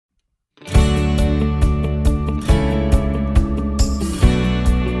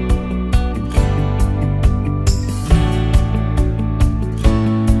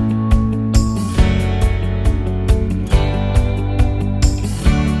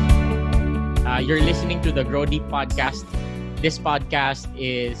You're listening to the Grow Deep podcast. This podcast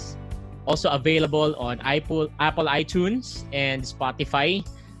is also available on Apple iTunes and Spotify.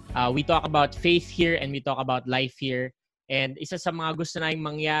 We talk about faith here and we talk about life here. And isa sa mga gusto nating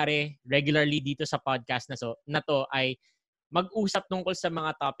mangyari regularly dito sa podcast na to ay mag-usap tungkol sa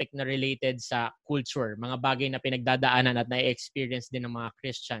mga topic na related sa culture, mga bagay na pinagdadaanan at na-experience din ng mga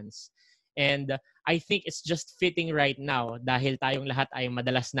Christians. And I think it's just fitting right now dahil tayong lahat ay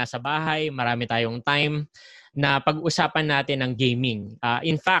madalas nasa bahay, marami tayong time na pag-usapan natin ang gaming.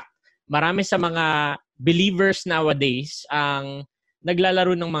 In fact, marami sa mga believers nowadays ang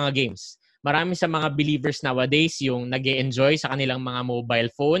naglalaro ng mga games. Marami sa mga believers nowadays yung nag-e-enjoy sa kanilang mga mobile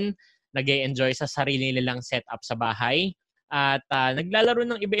phone, nag-e-enjoy sa sarili nilang setup sa bahay, at naglalaro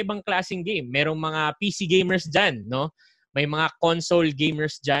ng iba-ibang klaseng game. Merong mga PC gamers dyan, no? May mga console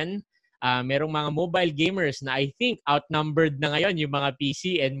gamers dyan. Merong mga mobile gamers na I think outnumbered na ngayon yung mga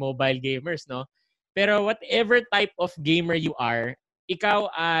PC and mobile gamers, no? Pero whatever type of gamer you are,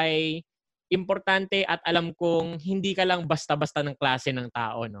 ikaw ay importante at alam kong hindi ka lang basta-basta ng klase ng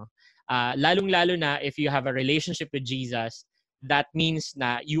tao, no? Lalong-lalo na if you have a relationship with Jesus, that means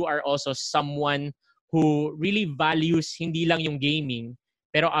na you are also someone who really values hindi lang yung gaming,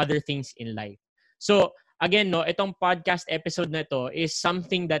 pero other things in life. So, again, no, itong podcast episode na to is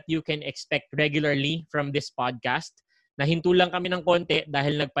something that you can expect regularly from this podcast. Nahinto lang kami ng konti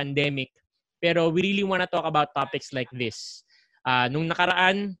dahil nag-pandemic. Pero we really want to talk about topics like this. Nung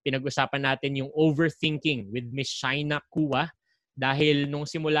nakaraan, pinag-usapan natin yung overthinking with Miss Shaina Kua. Dahil nung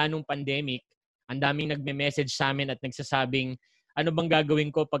simula nung pandemic, ang daming nagme-message sa amin at nagsasabing, ano bang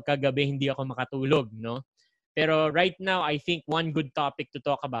gagawin ko pagkagabi hindi ako makatulog, no? Pero right now, I think one good topic to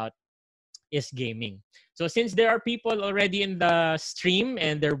talk about is gaming. So since there are people already in the stream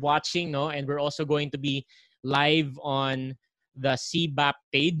and they're watching, no, and we're also going to be live on the CBAP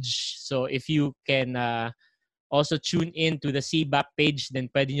page. So if you can also tune in to the CBAP page,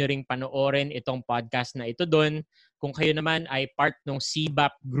 then pwede nyo ring panoorin itong podcast na ito doon. Kung kayo naman ay part ng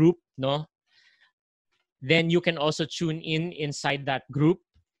CBAP group, no, then you can also tune in inside that group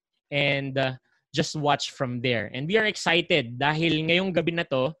and just watch from there. And we are excited dahil ngayong gabi na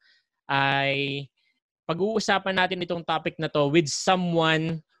to, ay pag-uusapan natin itong topic na to with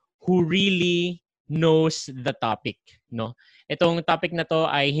someone who really knows the topic, no? Itong topic na to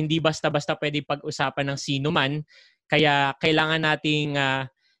ay hindi basta-basta pwede pag-usapan ng sino man, kaya kailangan nating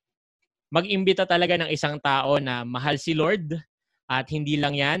mag-imbita talaga ng isang tao na mahal si Lord at hindi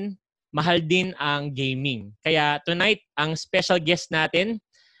lang 'yan, mahal din ang gaming. Kaya tonight, ang special guest natin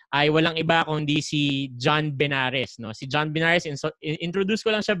ay walang iba kundi si John Benares, no? Si John Benares, introduce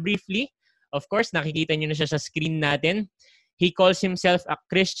ko lang siya briefly. Of course, nakikita niyo na siya sa screen natin. He calls himself a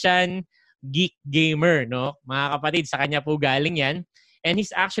Christian geek gamer, no? Mga kapatid, sa kanya po galing 'yan. And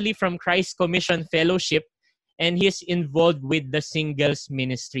he's actually from Christ Commission Fellowship and he's involved with the Singles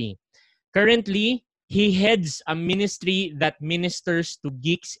Ministry. Currently, he heads a ministry that ministers to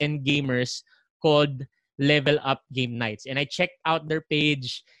geeks and gamers called Level Up Game Nights. And I checked out their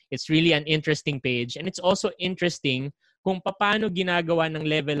page. It's really an interesting page. And it's also interesting kung paano ginagawa ng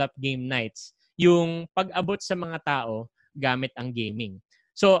Level Up Game Nights yung pag-abot sa mga tao gamit ang gaming.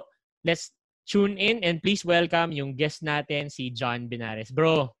 So, let's tune in and please welcome yung guest natin, si John Benares.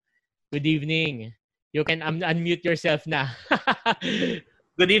 Bro, good evening. You can unmute yourself na.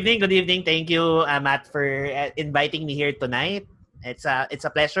 Good evening. Thank you, Matt, for inviting me here tonight. It's a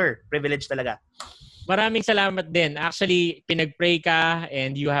pleasure, privilege talaga. Maraming salamat din. Actually, pinag-pray ka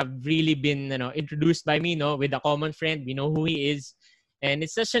and you have really been introduced by me, no, with a common friend. We know who he is. And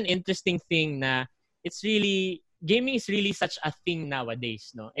it's such an interesting thing na gaming is really such a thing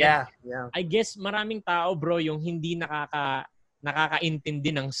nowadays, no? And yeah. I guess maraming tao, bro, yung hindi nakakaintindi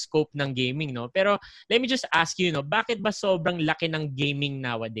ng scope ng gaming, no? Pero let me just ask you, no, bakit ba sobrang laki ng gaming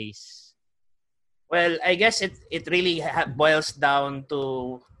nowadays? Well, I guess it really boils down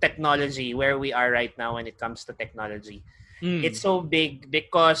to technology, where we are right now when it comes to technology. It's so big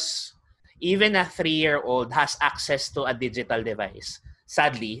because even a 3-year-old has access to a digital device.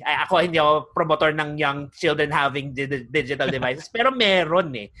 Sadly, hindi ako promoter ng young children having digital devices, pero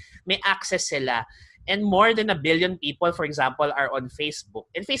meron eh. May access sila. And more than 1 billion people, for example, are on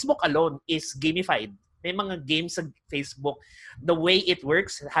Facebook. And Facebook alone is gamified. May mga games sa Facebook. The way it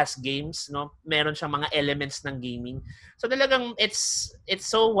works, it has games, no? Meron siyang mga elements ng gaming. So talagang it's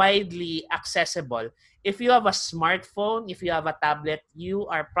so widely accessible. If you have a smartphone, if you have a tablet, you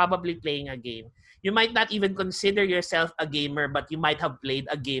are probably playing a game. You might not even consider yourself a gamer, but you might have played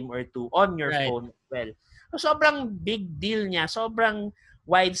a game or two on your phone as well. So sobrang big deal niya, sobrang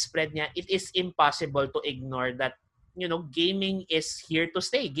widespread niya. It is impossible to ignore that, gaming is here to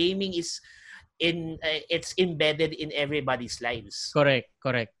stay. Gaming is it's embedded in everybody's lives. Correct.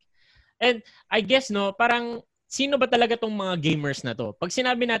 And I guess parang sino ba talaga tong mga gamers na to? Pag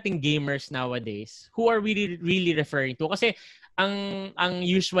sinabi nating gamers nowadays, who are we really referring to? Kasi ang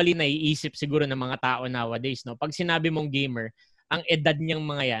usually naiisip siguro ng mga tao nowadays, pag sinabi mong gamer, ang edad niyang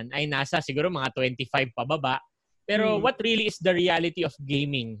mga yan ay nasa siguro mga 25 pababa. Pero what really is the reality of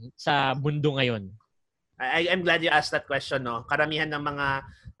gaming sa mundo ngayon? I'm glad you asked that question. Karamihan ng mga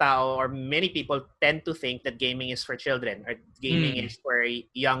tao or many people tend to think that gaming is for children or gaming is for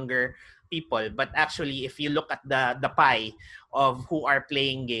younger people. But actually, if you look at the pie of who are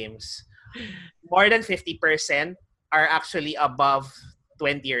playing games, more than 50% are actually above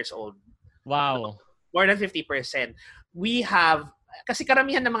 20 years old. Wow. More than 50%. We have, kasi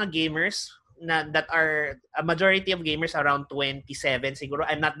karamihan ng mga gamers, that are a majority of gamers around 27 siguro.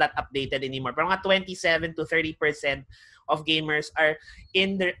 I'm not that updated anymore. Pero mga 27 to 30% of gamers are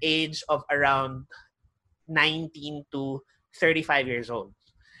in their age of around 19 to 35 years old.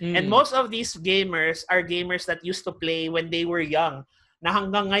 And most of these gamers are gamers that used to play when they were young, na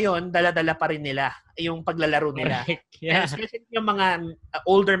hanggang ngayon dala-dala pa rin nila yung paglalaro nila. Yeah. And especially yung mga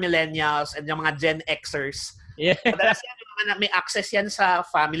older millennials and yung mga Gen Xers. Yeah. Madalas yan yung mga may access yan sa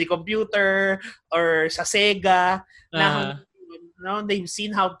family computer or sa Sega. They've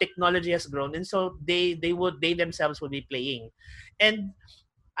seen how technology has grown, and so they themselves would be playing. And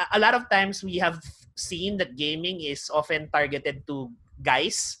a lot of times we have seen that gaming is often targeted to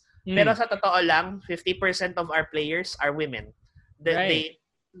guys. Pero sa totoo lang, 50% of our players are women.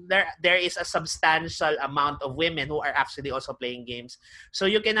 There is a substantial amount of women who are actually also playing games. So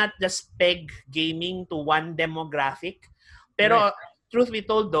you cannot just peg gaming to one demographic. Pero truth be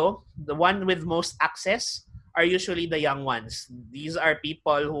told though, the one with most access are usually the young ones. These are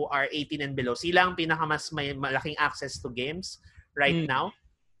people who are 18 and below. Sila ang pinakamas may malaking access to games right now.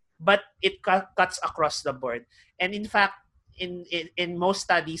 But it cuts across the board. And in fact, in most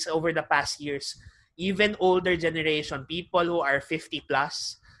studies over the past years, even older generation, people who are 50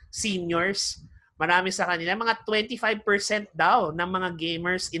 plus, seniors, marami sa kanila, mga 25% daw ng mga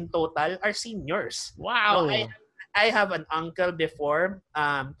gamers in total are seniors. Wow! I have an uncle before,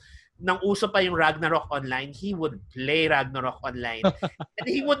 nang uso pa yung Ragnarok Online, he would play Ragnarok Online. And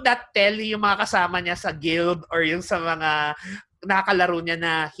he would not tell yung mga kasama niya sa guild or yung sa mga nakakalaro niya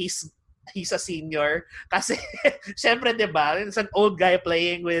na he's a senior. Kasi, syempre, diba, it's an old guy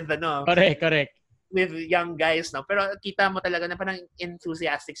playing with, Correct. With young guys, no? Pero kita mo talaga na parang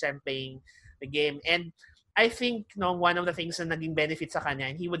enthusiastic siya playing the game. And I think, one of the things na naging benefit sa kanya,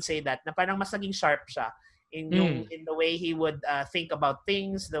 and he would say that, na parang mas naging sharp siya in the way he would think about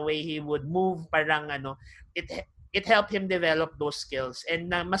things, the way he would move, parang it helped him develop those skills. And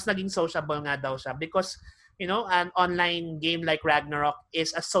mas naging sociable nga daw siya because, an online game like Ragnarok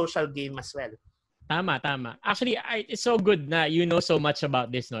is a social game as well. Tama. Actually, it's so good na you know so much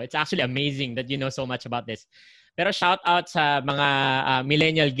about this, no? It's actually amazing that you know so much about this. Pero shout out sa mga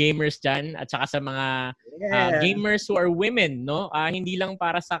millennial gamers dyan at saka sa mga gamers who are women, no? Hindi lang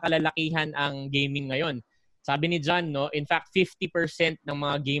para sa kalalakihan ang gaming ngayon. Sabi ni John, no? In fact, 50% ng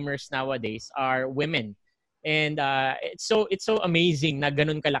mga gamers nowadays are women. And it's so amazing na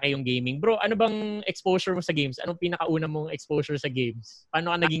ganun kalaki yung gaming. Bro, ano bang exposure mo sa games? Anong pinakauna mong exposure sa games?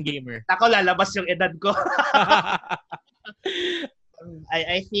 Paano ka naging gamer? Ako, lalabas yung edad ko.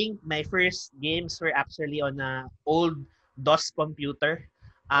 I think my first games were actually on a old DOS computer.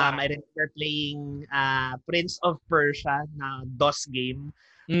 I remember playing Prince of Persia na DOS game.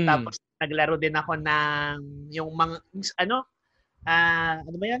 Tapos naglaro din ako ng yung mga ano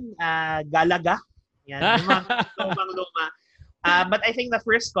ba yan? Galaga. Yan, lumang-luma. But I think the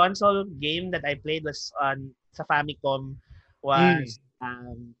first console game that I played was sa Famicom was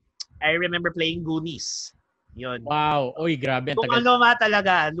I remember playing Goonies. Yun. Wow. Oy, grabe. Lumang-luma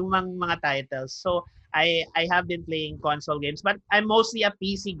talaga. Lumang mga titles. So, I have been playing console games. But I'm mostly a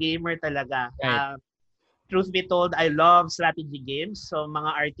PC gamer talaga. Right. Truth be told, I love strategy games. So,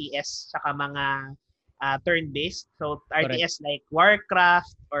 mga RTS saka mga turn-based. So, RTS like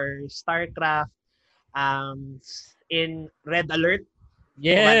Warcraft or Starcraft. In Red Alert.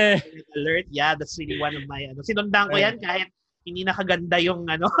 Yeah. Red Alert. Yeah, that's really one of my sinundan ko yan kahit hindi nakaganda yung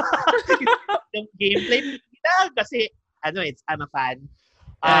yung gameplay kasi I'm a fan.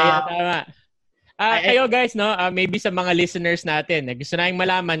 Tama. Kayo guys, no, maybe sa mga listeners natin, gusto na yung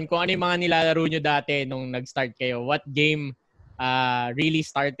malaman kung ano yung mga nilalaro nyo dati nung nag-start kayo. What game really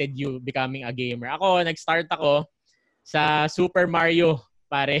started you becoming a gamer? Nag-start ako sa Super Mario,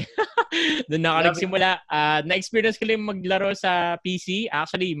 pare. Doon ako nagsimula. Na-experience ko lang maglaro sa PC.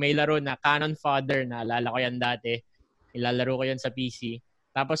 Actually, may laro na Cannon Fodder. Naalala ko yan dati. Ilalaro ko yan sa PC.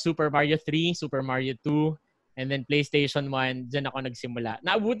 Tapos Super Mario 3, Super Mario 2, and then PlayStation 1, dyan ako nagsimula.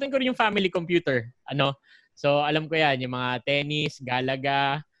 Naabutan ko rin yung family computer. So, alam ko yan, yung mga tennis,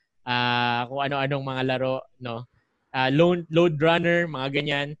 Galaga, kung ano-anong mga laro, no? Load Runner, mga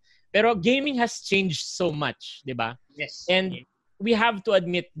ganyan. Pero gaming has changed so much, di ba? Yes. And we have to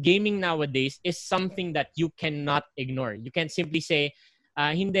admit, gaming nowadays is something that you cannot ignore. You can't simply say,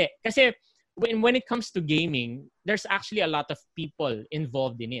 hindi. Kasi when it comes to gaming, there's actually a lot of people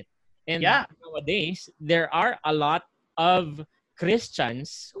involved in it. And nowadays, there are a lot of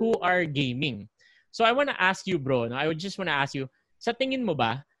Christians who are gaming. So I want to ask you, bro, I would just want to ask you, sa tingin mo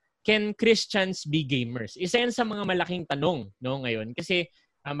ba, can Christians be gamers? Isa yan sa mga malaking tanong ngayon. Kasi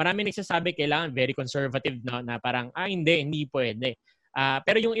marami nagsasabi kailangan very conservative na parang, hindi pwede.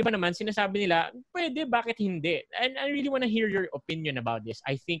 Pero yung iba naman, sinasabi nila, pwede, bakit hindi? And I really want to hear your opinion about this.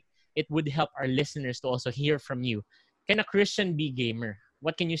 I think it would help our listeners to also hear from you. Can a Christian be gamer?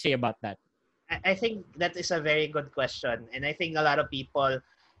 What can you say about that? I think that is a very good question. And I think a lot of people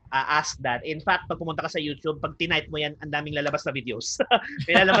ask that. In fact, pag pumunta ka sa YouTube, pag tinype mo yan, ang daming lalabas na videos.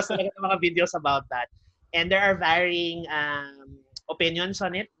 May lalabas talaga ng mga videos about that. And there are varying opinions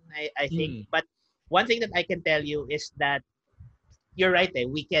on it, I think. But one thing that I can tell you is that you're right,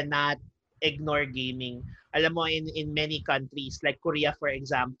 we cannot ignore gaming. Alam mo, in many countries, like Korea, for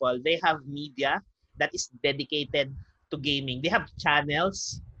example, they have media that is dedicated to gaming. They have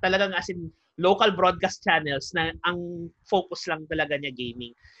channels, talagang as in local broadcast channels na ang focus lang talaga niya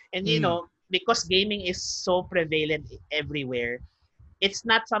gaming. And you know, because gaming is so prevalent everywhere, it's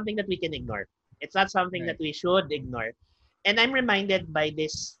not something that we can ignore. It's not something that we should ignore. And I'm reminded by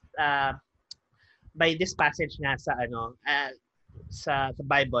this passage nga sa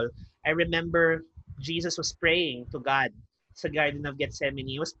Bible. I remember Jesus was praying to God sa Garden of Gethsemane.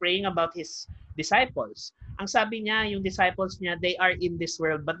 He was praying about his disciples. Ang sabi niya, yung disciples niya, they are in this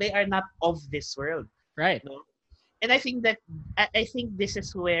world, but they are not of this world. Right. No? And I think this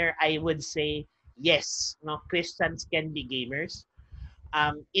is where I would say, yes, Christians can be gamers.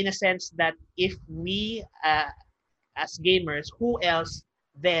 In a sense that if we, as gamers, who else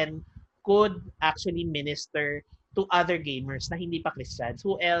then could actually minister to other gamers na hindi pa Christians?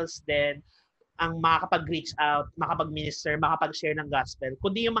 Who else then ang makakapag-reach out, makapag-minister, makapag-share ng gospel,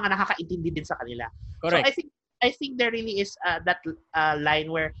 kundi yung mga nakakaintindi din sa kanila. Correct. So I think there really is that line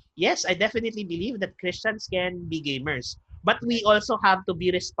where, yes, I definitely believe that Christians can be gamers. But we also have to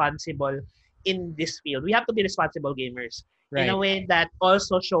be responsible in this field. We have to be responsible gamers in a way that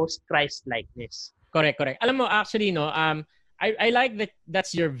also shows Christ-likeness. Correct. Alam mo, actually, I like that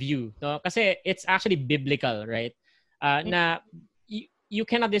that's your view. Kasi it's actually biblical, right? Na you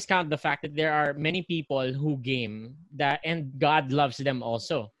cannot discount the fact that there are many people who game and God loves them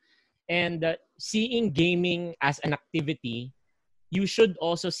also. And seeing gaming as an activity, you should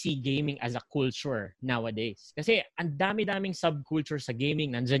also see gaming as a culture nowadays. Kasi ang dami-daming subculture sa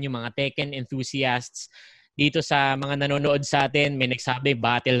gaming. Nandyan yung mga Tekken enthusiasts. Dito sa mga nanonood sa atin, may nagsabi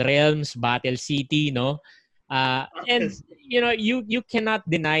Battle Realms, Battle City, no? And you cannot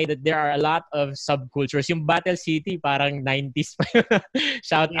deny that there are a lot of subcultures. Yung Battle City parang 90s pa yun.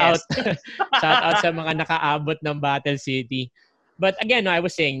 Shout out sa mga nakaabot ng Battle City. But again, I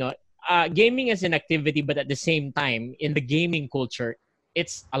was saying, gaming is an activity, but at the same time, in the gaming culture,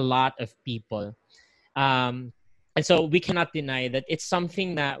 it's a lot of people. And so we cannot deny that it's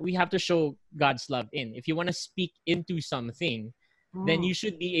something that we have to show God's love in. If you want to speak into something, then you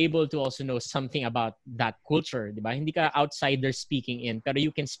should be able to also know something about that culture, di ba? Hindi ka outsider speaking in, pero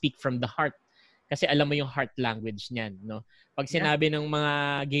you can speak from the heart kasi alam mo yung heart language niyan, no? Pag sinabi ng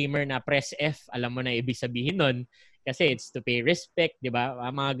mga gamer na press F, alam mo na ibig sabihin nun kasi it's to pay respect, di ba?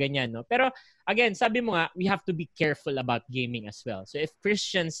 Mga ganyan, no? Pero again, sabi mo nga, we have to be careful about gaming as well. So if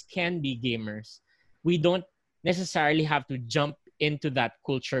Christians can be gamers, we don't necessarily have to jump into that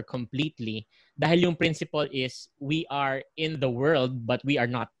culture completely dahil yung principle is we are in the world but we are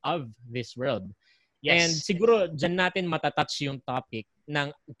not of this world. Yes. And siguro dyan natin matatouch yung topic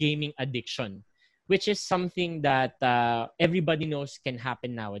ng gaming addiction, which is something that everybody knows can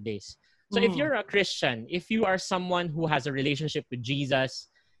happen nowadays. So if you're a Christian, if you are someone who has a relationship with Jesus,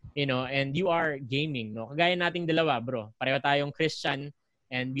 and you are gaming, no? Kagaya nating dalawa, bro. Pareho tayong Christian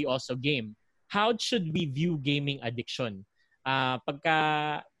and we also game. How should we view gaming addiction?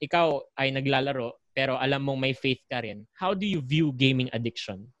 Pagka ikaw ay naglalaro pero alam mong may faith ka rin, how do you view gaming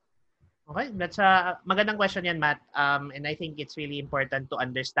addiction? Okay, that's a magandang question yan, Matt. And I think it's really important to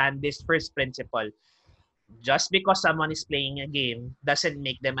understand this first principle. Just because someone is playing a game doesn't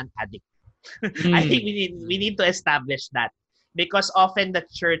make them an addict. I think we need to establish that. Because often the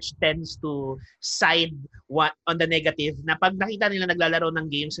church tends to side on the negative na pag nakita nila naglalaro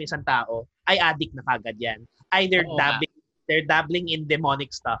ng games ng isang tao, ay addict na kagad yan. Either Oo nga. they're dabbling in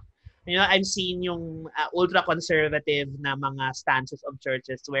demonic stuff. I've seen yung ultra-conservative na mga stances of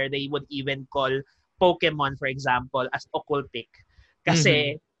churches where they would even call Pokemon, for example, as occultic.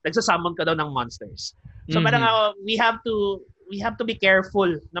 Kasi nagsusummon ka daw ng monsters. So parang we have to be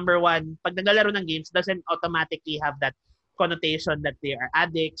careful. Number one, pag naglalaro ng games, doesn't automatically have that connotation that they are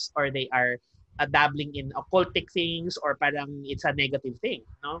addicts or they are dabbling in occultic things or parang it's a negative thing.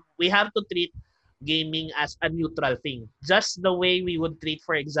 No, we have to treat gaming as a neutral thing, just the way we would treat,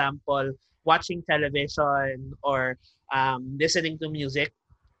 for example, watching television or listening to music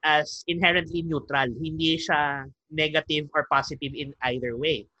as inherently neutral. Hindi siya negative or positive in either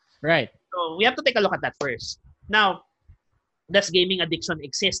way. Right. So we have to take a look at that first. Now, does gaming addiction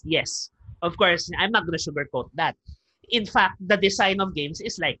exist? Yes. Of course, I'm not going to sugarcoat that. In fact, the design of games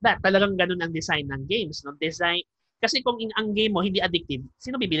is like that. Talagang ganun ang design ng games. No? Design, kasi kung ang game mo hindi addictive,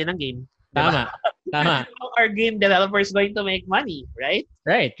 sino bibili ng game? Tama. Tama. How are game developers going to make money, right?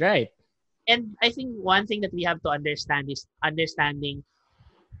 Right. And I think one thing that we have to understand is understanding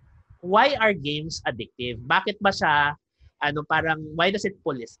why are games addictive? Bakit ba siya, parang, why does it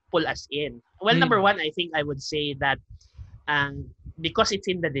pull us in? Well, number one, I think I would say that because it's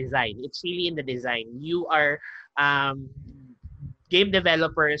in the design. It's really in the design. You are game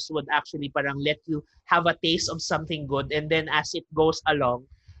developers would actually parang let you have a taste of something good, and then as it goes along,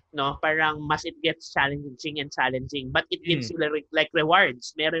 no, parang mas it gets challenging, but it gives you like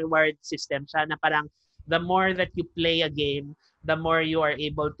rewards. May reward system siya na parang the more that you play a game, the more you are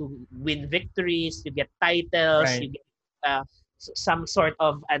able to win victories, you get titles, right. You get some sort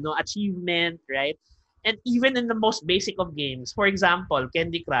of achievement, right? And even in the most basic of games, for example,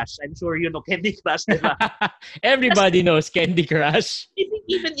 Candy Crush. I'm sure you know Candy Crush, diba? Everybody knows Candy Crush.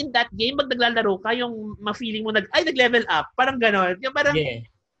 Even in that game, pag naglalaro ka, yung ma-feeling mo nag-level up. Parang gano'n. Yung parang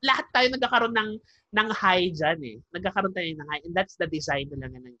lahat tayo nagkakaroon ng high dyan eh. Nagkakaroon tayo ng high. And that's the design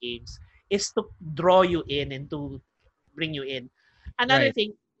talaga ng games. Is to draw you in and to bring you in. Another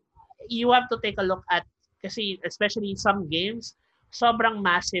thing, you have to take a look at, kasi especially some games, sobrang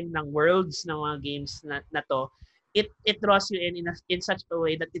massive ng worlds ng mga games na to, it draws you in such a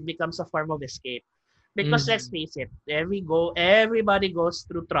way that it becomes a form of escape. Because let's face it, everybody goes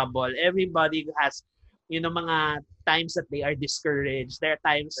through trouble. Everybody has, mga times that they are discouraged. There are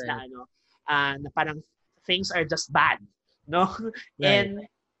times na na parang things are just bad, no? Right. And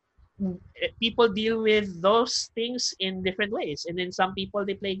people deal with those things in different ways. And then some people,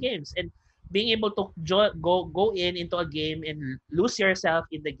 they play games. And being able to go into a game and lose yourself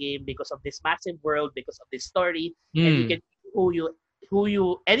in the game because of this massive world, because of this story, and you can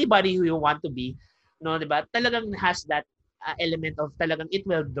anybody who you want to be, no, diba? Talagang has that element of talagang it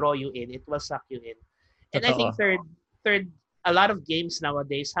will draw you in, it will suck you in. And I think third, a lot of games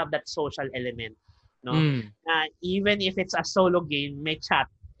nowadays have that social element, no? Even if it's a solo game, may chat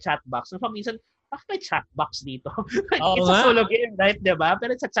box. So minsan, bakit may chat box dito? It's a solo game, right? Diba?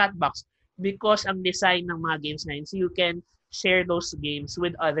 Pero it's a chat box. Because ang design ng mga games ngayon, so you can share those games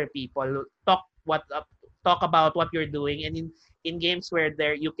with other people, talk about what you're doing, and in games where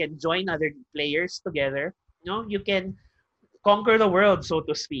you can join other players together, you can conquer the world, so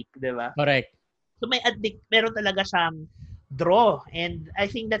to speak, diba? Correct. So meron talaga siyang draw, and I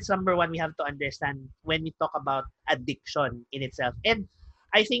think that's number one we have to understand when we talk about addiction in itself. And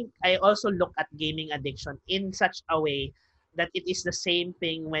I think I also look at gaming addiction in such a way that it is the same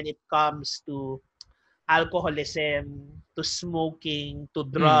thing when it comes to alcoholism, to smoking, to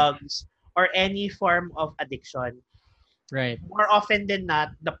drugs, or any form of addiction. Right. More often than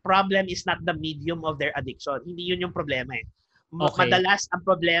not, the problem is not the medium of their addiction. Hindi yun yung problema eh. Madalas ang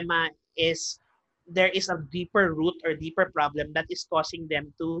problema is there is a deeper root or deeper problem that is causing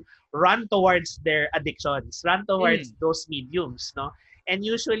them to run towards their addictions, run towards those mediums, no? And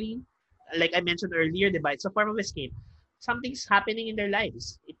usually, like I mentioned earlier, diba, it's a form of escape. Something's happening in their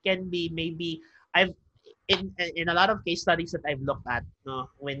lives. It can be maybe in a lot of case studies that I've looked at, no,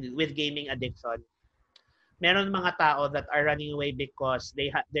 with gaming addiction, meron mga tao that are running away because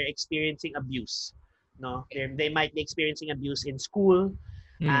they're experiencing abuse, no? They might be experiencing abuse in school,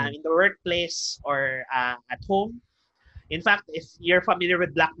 in the workplace, or at home. In fact, if you're familiar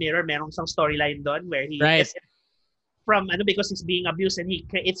with Black Mirror, merong isang storyline doon where he is because he's being abused and he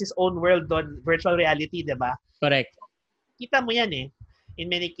creates his own world on virtual reality, diba? Correct. Kita mo yan eh. In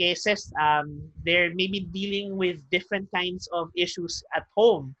many cases, they're maybe dealing with different kinds of issues at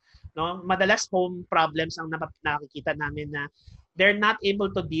home. No, madalas home problems ang nakikita namin na they're not able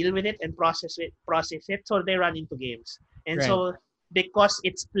to deal with it and process it, so they run into games. And so because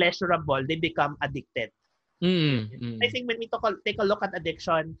it's pleasurable, they become addicted. I think when we take a look at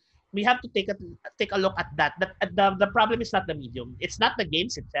addiction, we have to take a look at that. The problem is not the medium. It's not the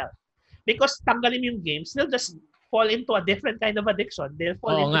games itself. Because tanggalin yung games, they'll just fall into a different kind of addiction. They'll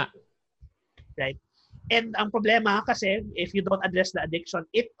fall into right? And ang problema kasi if you don't address the addiction,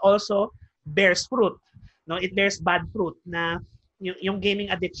 it also bears fruit. No, it bears bad fruit na yung gaming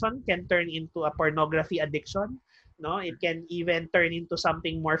addiction can turn into a pornography addiction. No, it can even turn into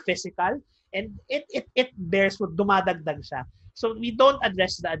something more physical, and it bears fruit, dumadagdag siya. So we don't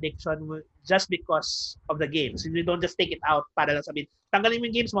address the addiction just because of the games. We don't just take it out para lang sabihin, tanggalin mo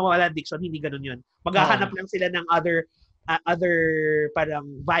yung games, mawawala addiction. Hindi ganun yun. Maghahanap lang sila ng other parang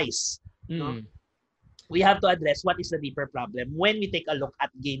vice. No? We have to address what is the deeper problem when we take a look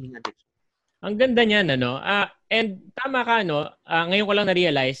at gaming addiction. Ang ganda niyan, ano? And tama ka, no? Ngayon ko lang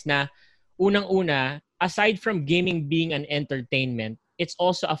na-realize na unang-una, aside from gaming being an entertainment, it's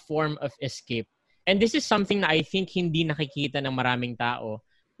also a form of escape. And this is something na I think hindi nakikita ng maraming tao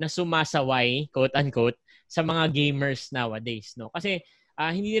na sumasaway, quote-unquote, sa mga gamers nowadays, no? Kasi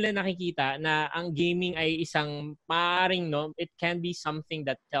hindi nila nakikita na ang gaming ay isang maaaring, no? It can be something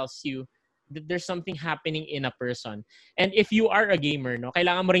that tells you that there's something happening in a person. And if you are a gamer, no,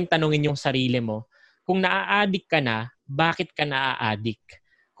 kailangan mo ring tanungin yung sarili mo, kung naa-addict ka na, bakit ka naa-addict?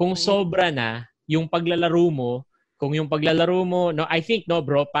 Kung sobra na yung paglalaro mo, no, I think, no,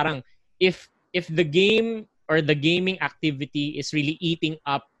 bro, parang if the game or the gaming activity is really eating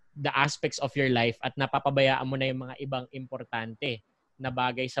up the aspects of your life at napapabayaan mo na yung mga ibang importante na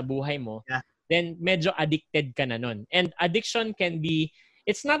bagay sa buhay mo, then medyo addicted ka na nun. And addiction can be,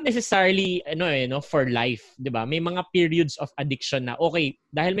 it's not necessarily for life, 'di ba? May mga periods of addiction na okay,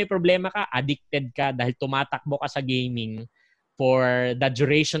 dahil may problema ka, addicted ka dahil tumatakbo ka sa gaming for the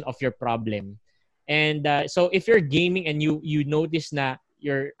duration of your problem. And so if you're gaming and you notice na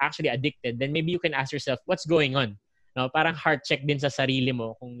you're actually addicted, then maybe you can ask yourself, what's going on? No, parang heart check din sa sarili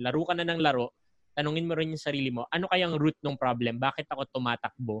mo. Kung laro ka na ng laro, tanungin mo rin yung sarili mo, ano kayang root ng problem? Bakit ako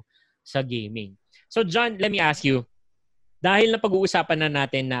tumatakbo sa gaming? So John, let me ask you, dahil na pag-uusapan na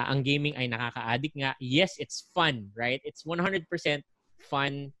natin na ang gaming ay nakaka-addict nga, yes, it's fun, right? It's 100%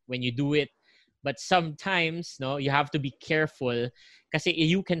 fun when you do it. But sometimes, no, you have to be careful kasi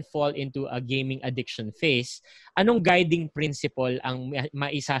you can fall into a gaming addiction phase. Anong guiding principle ang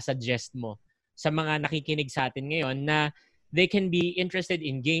maisasuggest mo sa mga nakikinig sa atin ngayon na they can be interested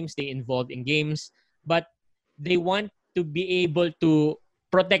in games, they involved in games, but they want to be able to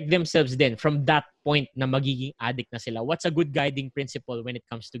protect themselves then from that point na magiging addict na sila? What's a good guiding principle when it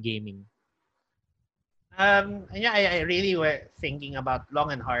comes to gaming? I really were thinking about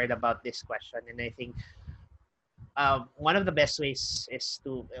long and hard about this question, and I think one of the best ways is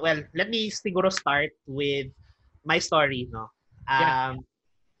to, well, let me siguro start with my story, no?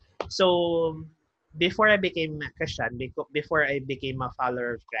 So before I became a Christian, before I became a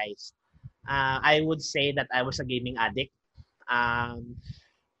follower of Christ, I would say that I was a gaming addict.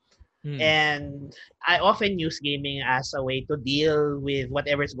 And I often use gaming as a way to deal with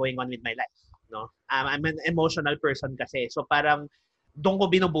whatever is going on with my life. No, I'm an emotional person kasi, so parang doon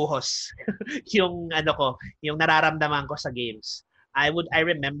ko binubuhos yung yung nararamdaman ko sa games. I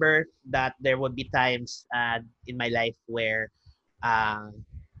remember that there would be times in my life where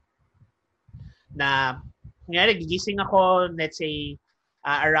na kunyari gigising ako, let's say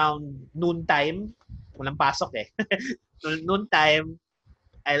around noon time, walang pasok noon time,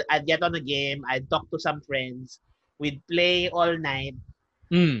 I'd get on a game, I'd talk to some friends, we'd play all night,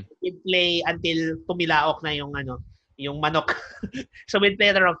 we'd play until tumilaok na yung manok. So we'd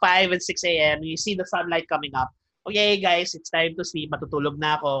play around 5 and 6 a.m. You see the sunlight coming up. Okay guys, it's time to sleep, matutulog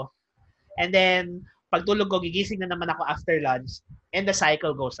na ako. And then, pagtulog ko, gigising na naman ako after lunch, and the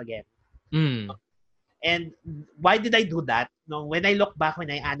cycle goes again. And why did I do that? No, when I look back, when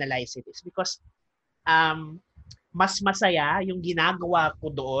I analyze it, it's because mas masaya yung ginagawa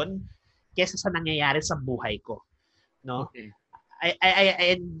ko doon kaysa sa nangyayari sa buhay ko, no? Okay.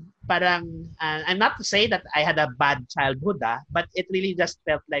 I parang I'm not to say that I had a bad childhood, but it really just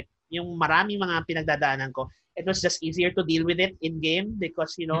felt like yung maraming mga pinagdadaanan ko, it was just easier to deal with it in game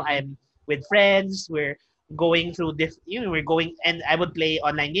because I'm with friends, we're going through we're going, and I would play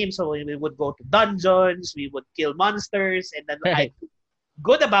online games, so we would go to dungeons, we would kill monsters, and then I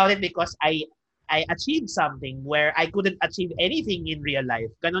good about it because I achieved something where I couldn't achieve anything in real life.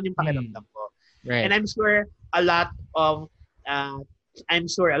 Ganon yung pakiramdam ko. Right. And I'm sure a lot of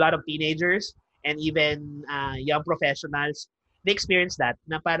teenagers and even young professionals, they experience that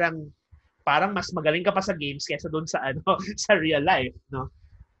na parang mas magaling ka pa sa games kaysa doon sa sa real life, no?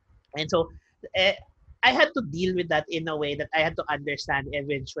 And so I had to deal with that in a way that I had to understand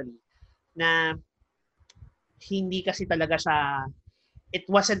eventually na hindi kasi talaga siya it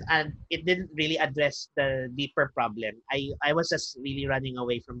didn't really address the deeper problem. I was just really running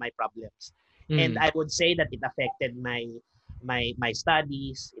away from my problems. And I would say that it affected my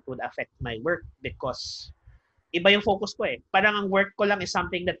studies, it would affect my work because iba yung focus ko eh. Parang ang work ko lang is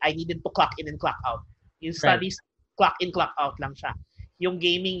something that I needed to clock in and clock out. Yung studies, clock in, clock out lang siya. Yung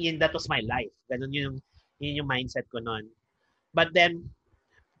gaming, that was my life. Ganun yung mindset ko noon. But then,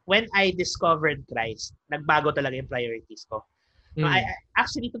 when I discovered Christ, nagbago talaga yung priorities ko. No,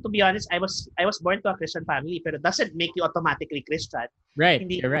 actually, to be honest, I was born to a Christian family, pero it doesn't make you automatically Christian. Right,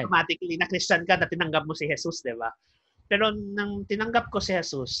 Hindi you're right. automatically na Christian ka na tinanggap mo si Jesus, di ba? Pero nang tinanggap ko si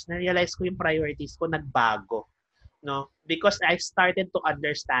Jesus, na-realize ko yung priorities ko nagbago. No? Because I started to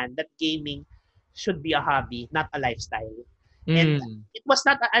understand that gaming should be a hobby, not a lifestyle. And it was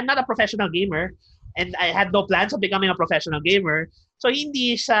not, I'm not a professional gamer, and I had no plans of becoming a professional gamer. So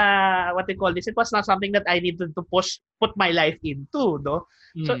hindi siya, what they call this, it was not something that I needed to put my life into, no?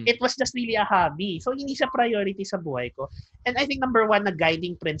 So it was just really a hobby. So hindi siya priority sa buhay ko. And I think number one na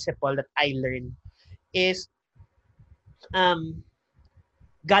guiding principle that I learned is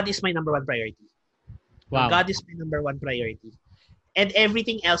God is my number one priority. Wow. God is my number one priority. And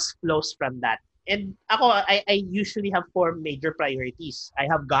everything else flows from that. And ako, I usually have 4 major priorities. I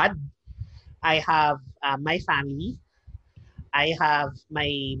have God, I have my family, I have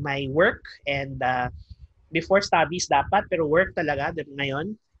my work, and before studies dapat, pero work talaga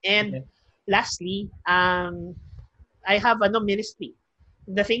ngayon. And lastly, I have ministry.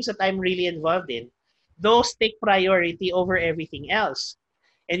 The things that I'm really involved in, those take priority over everything else.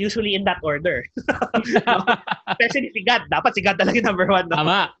 And usually in that order. No? Especially si God. Dapat si God talaga number one. No?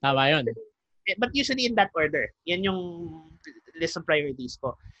 Tama yun. But usually in that order. Yan yung list of priorities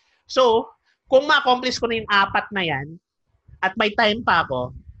ko. So, kung ma-accomplish ko na yung 4 na yan, at may time pa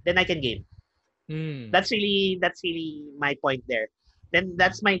ako, then I can game. That's really my point there. Then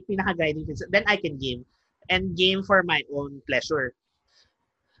that's my pinaka-guiding principle. Then I can game. And game for my own pleasure.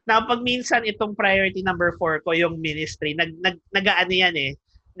 Now, pag minsan itong priority number 4 ko, yung ministry, nag-ano yan eh,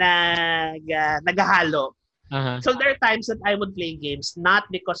 naghahalo. So there are times that I would play games, not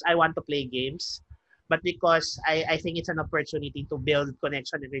because I want to play games, but because I think it's an opportunity to build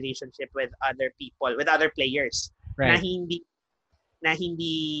connection and relationship with other people, with other players, right, na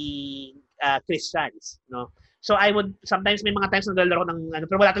hindi Christians, no? So I would sometimes may mga times naglalaro ng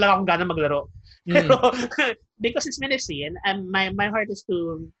pero wala talaga akong gana maglaro. Pero because it's ministry and my heart is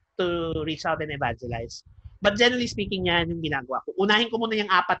to reach out and evangelize. But generally speaking, yan yung ginagawa ko. Unahin ko muna yung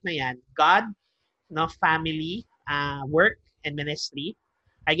 4 na yan. God, no, family, work, and ministry.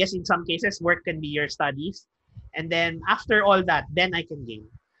 I guess in some cases, work can be your studies. And then after all that, then I can game.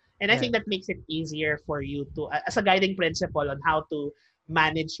 And I think that makes it easier for you to, as a guiding principle on how to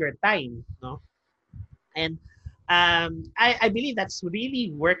manage your time, no? And I believe that's really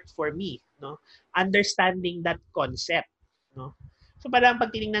worked for me, no? Understanding that concept, no? So parang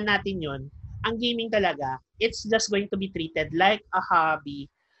pag tinignan natin yon, ang gaming talaga, it's just going to be treated like a hobby.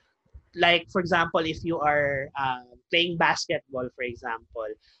 Like, for example, if you are playing basketball, for example,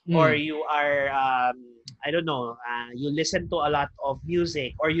 or you are, I don't know, you listen to a lot of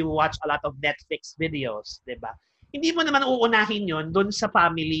music or you watch a lot of Netflix videos, diba? Hindi mo naman uunahin yon dun sa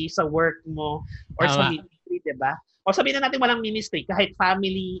family, sa work mo, or sa ministry, diba? O sabihin na natin walang ministry, kahit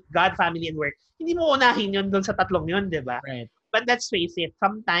family, God, family, and work, hindi mo uunahin yon dun sa tatlong yon, diba? Right. But let's face it,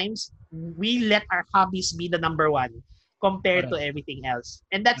 sometimes we let our hobbies be the number one compared to everything else.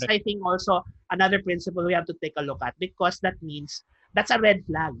 And that's, I think, also another principle we have to take a look at because that means that's a red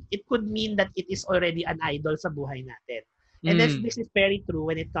flag. It could mean that it is already an idol sa buhay natin. And this is very true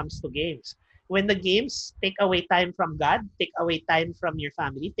when it comes to games. When the games take away time from God, take away time from your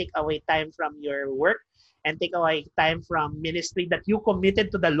family, take away time from your work, and take away time from ministry that you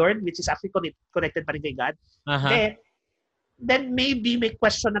committed to the Lord, which is actually connected pa rin kay God, then maybe may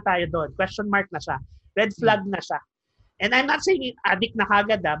question na tayo doon. Question mark na siya. Red flag na siya. And I'm not saying addict na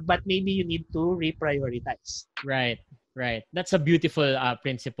kagad, but maybe you need to reprioritize. Right. That's a beautiful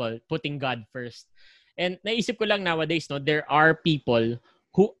principle, putting God first. And naisip ko lang nowadays, no, there are people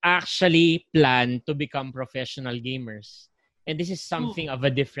who actually plan to become professional gamers. And this is something of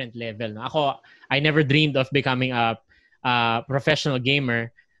a different level. No? Ako, I never dreamed of becoming a professional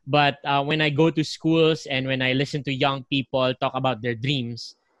gamer. But when I go to schools and when I listen to young people talk about their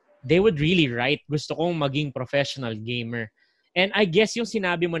dreams, they would really write, gusto kong maging professional gamer. And I guess yung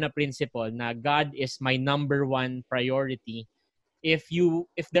sinabi mo na principle na God is my number one priority, if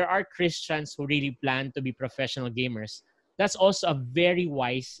there are Christians who really plan to be professional gamers, that's also a very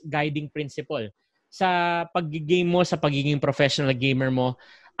wise guiding principle. sa pag-game mo, sa pagiging professional gamer mo,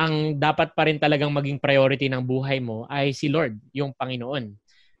 ang dapat pa rin talagang maging priority ng buhay mo ay si Lord, yung Panginoon.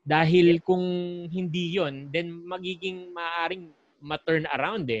 Dahil kung hindi yon, then magiging maaring ma-turn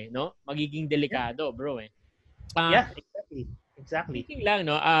around no? Magiging delikado, bro Exactly. Thinking lang,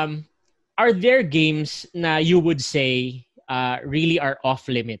 no? Are there games na you would say really are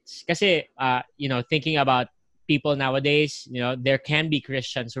off limits? Kasi, thinking about people nowadays, there can be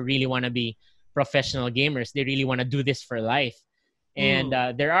Christians who really want to be professional gamers. They really want to do this for life. And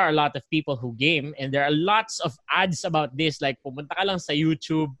there are a lot of people who game, and there are lots of ads about this. Like, pumunta ka lang sa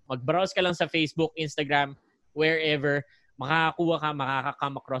YouTube, mag-browse ka lang sa Facebook, Instagram, wherever,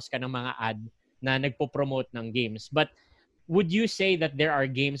 makaka-come across ka ng mga ad na nagpo-promote ng games. But would you say that there are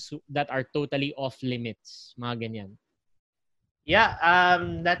games that are totally off limits? Mga ganyan. Yeah,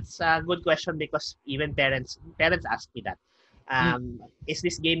 that's a good question because even parents ask me that. Is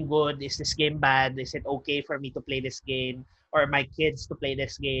this game good? Is this game bad? Is it okay for me to play this game or my kids to play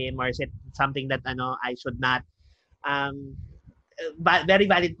this game, or is it something that I should not? Very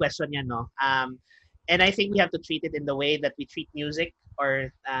valid question yan, no? And I think we have to treat it in the way that we treat music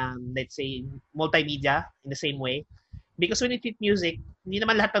or let's say multimedia in the same way. Because when you treat music, hindi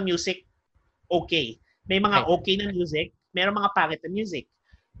naman lahat ng music okay. May mga okay na music, mayroong mga pangit na music.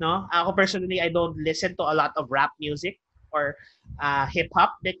 No? Ako personally, I don't listen to a lot of rap music or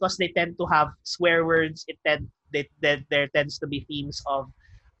hip-hop because they tend to have swear words. There tends to be themes of,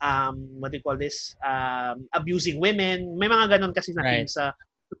 what do you call this? Abusing women. May mga ganon kasi na themes sa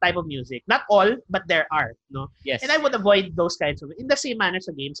type of music. Not all, but there are. No? Yes. And I would avoid those kinds of, in the same manner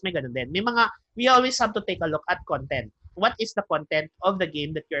sa games, may ganon din. We always have to take a look at content. What is the content of the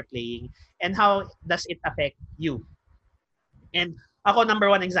game that you're playing and how does it affect you? And ako, number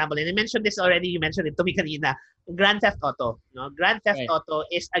one example, and I mentioned this already, you mentioned it to me kanina, Grand Theft Auto. No? Grand Theft Auto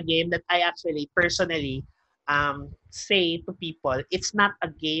is a game that I actually personally say to people, it's not a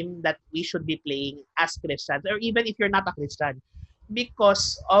game that we should be playing as Christians, or even if you're not a Christian,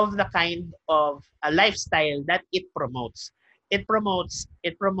 because of the kind of lifestyle that it promotes. It promotes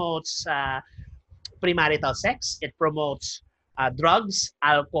premarital sex. It promotes drugs,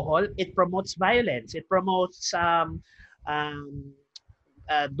 alcohol. It promotes violence. It promotes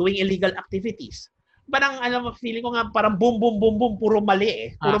doing illegal activities. Parang, feeling ko nga parang boom, boom, boom, boom, puro mali eh.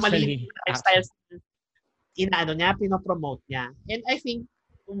 Puro mali yung lifestyles niya, pinopromote niya. And I think,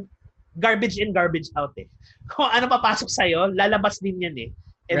 garbage in, garbage out eh. Kung ano papasok sa'yo, lalabas din yan eh.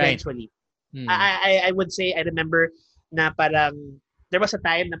 Eventually. Right. I would say, I remember na parang, there was a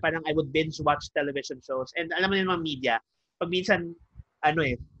time na parang I would binge watch television shows. And alam mo yung mga media, pag minsan,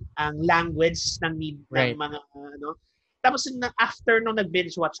 ang language ng mga, tapos after nung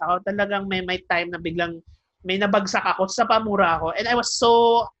nag-binge watch ako, talagang may time na biglang may nabagsak ako, sa pamura ako. And I was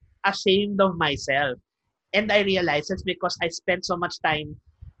so ashamed of myself. And I realized it's because I spent so much time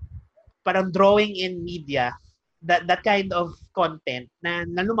parang drawing in media, that kind of content na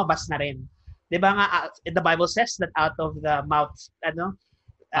lumabas na rin. Diba nga, the Bible says that out of the mouth,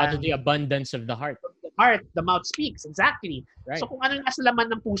 out of the abundance of the heart. The mouth speaks. Exactly. Right. So kung ano nasa laman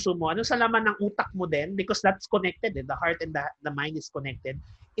ng puso mo, ano sa laman ng utak mo din, because that's connected, the heart and the mind is connected,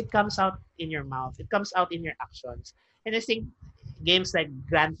 it comes out in your mouth. It comes out in your actions. And I think games like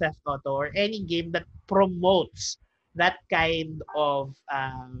Grand Theft Auto or any game that promotes that kind of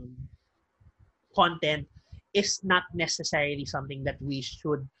content is not necessarily something that we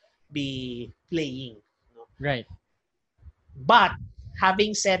should be playing. Right. But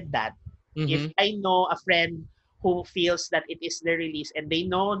having said that, if I know a friend who feels that it is their release and they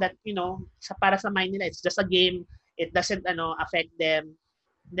know that, para sa mind nila, it's just a game, it doesn't affect them,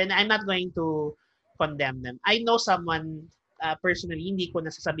 then I'm not going to condemn them. I know someone personally, hindi ko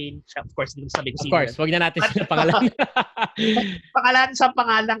nasasabihin, of course, hindi ko sabihin sino. Of course, wag na natin sila pangalan.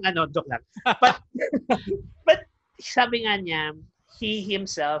 pangalang, joke lang. But sabi nga niya, he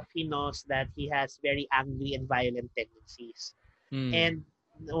himself, he knows that he has very angry and violent tendencies. And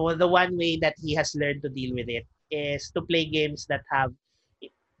the one way that he has learned to deal with it is to play games that have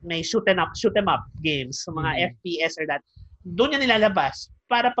may shoot 'em up games, so mga FPS or that. Doon niya nilalabas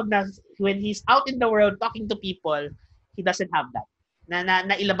para when he's out in the world talking to people, he doesn't have that.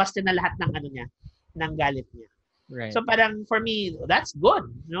 Nailabas niya na lahat ng ng galit niya. Right. So parang for me, that's good.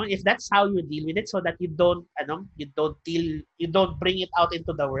 If that's how you deal with it, so that you don't bring it out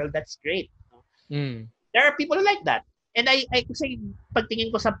into the world, that's great. There are people who like that. And I kasi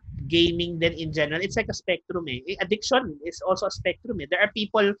pagtingin ko sa gaming then in general, it's like a spectrum eh. Addiction is also a spectrum eh. There are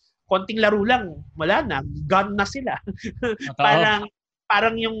people, konting laro lang, wala na, gun na sila.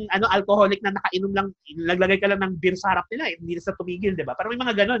 parang yung alcoholic na nakainom lang, naglagay ka lang ng beer sa harap nila, hindi na sa tumigil, 'di ba? Parang may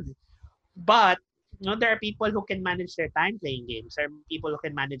mga ganun. But No, there are people who can manage their time playing games. There are people who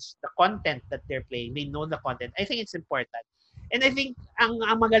can manage the content that they're playing. They know the content. I think it's important. And I think ang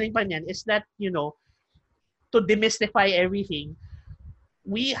magaling pa niyan is that, to demystify everything,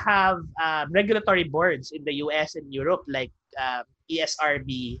 we have regulatory boards in the US and Europe like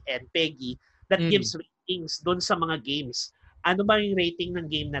ESRB and PEGI that gives ratings dun sa mga games. Ano ba yung rating ng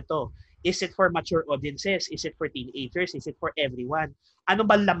game na to? Is it for mature audiences? Is it for teenagers? Is it for everyone? Ano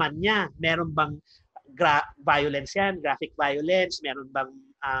ba laman niya? Meron bang violence yan? Graphic violence? Meron bang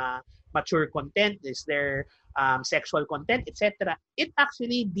mature content? Is there sexual content, etc.? It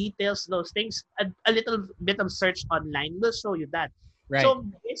actually details those things. A little bit of search online will show you that. Right. So,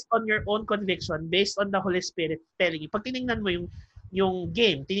 based on your own conviction, based on the Holy Spirit telling you, pag tinignan mo yung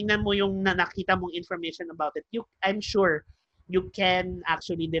game, tinignan mo yung nakita mong information about it, I'm sure you can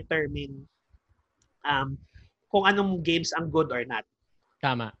actually determine kung anong games ang good or not.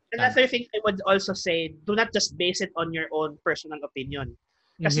 Tama. Another thing I would also say, do not just base it on your own personal opinion.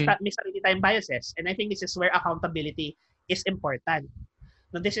 Kasi may sarili tayong biases. And I think this is where accountability is important.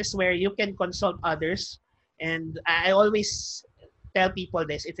 Now, this is where you can consult others. And I always tell people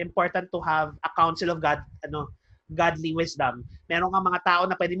this, it's important to have a counsel of godly wisdom. Meron nga mga tao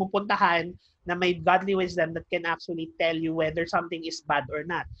na pwede mong puntahan na may godly wisdom that can actually tell you whether something is bad or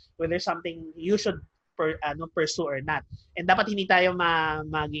not, whether something you should pursue or not. And dapat hindi tayo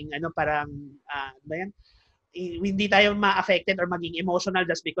maging hindi tayo ma-affected or maging emotional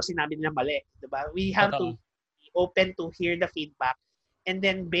just because sinabi nila mali, diba? We have to be open to hear the feedback, and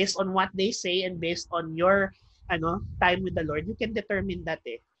then based on what they say and based on your time with the Lord, you can determine that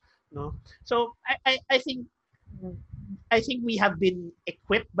no. So I think we have been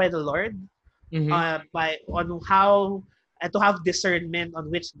equipped by the Lord on how to have discernment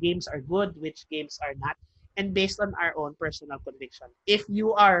on which games are good, which games are not, and based on our own personal conviction. If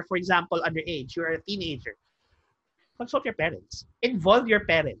you are, for example, underage, you're a teenager, consult your parents. Involve your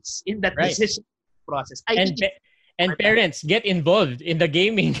parents in that decision process. And parents, get involved in the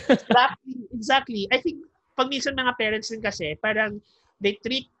gaming. Exactly. I think pag minsan mga parents din kasi, parang they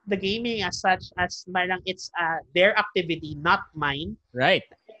treat the gaming as such as parang it's their activity, not mine. Right.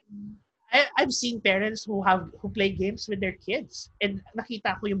 I've seen parents who play games with their kids, and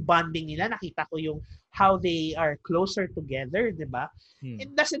nakita ko yung bonding nila, nakita ko yung how they are closer together, di ba?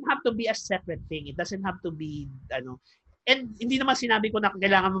 It doesn't have to be a separate thing. It doesn't have to be and hindi naman sinabi ko na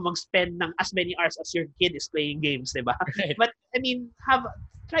kailangan mo mag-spend ng as many hours as your kid is playing games, di ba? Right. But I mean,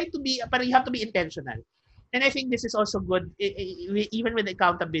 you have to be intentional. And I think this is also good even with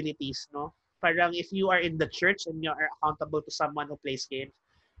accountabilities, no? Parang if you are in the church and you are accountable to someone who plays games,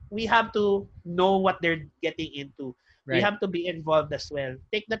 we have to know what they're getting into. Right. We have to be involved as well.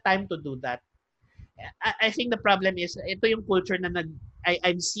 Take the time to do that. I think the problem is, ito yung culture na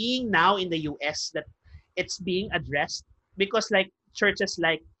I'm seeing now in the US that it's being addressed because like churches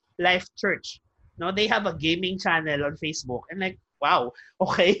like Life Church, no, they have a gaming channel on Facebook, and like, wow,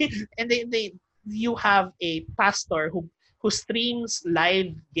 okay. And you have a pastor who streams live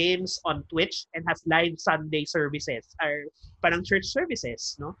games on Twitch and has live Sunday services or parang church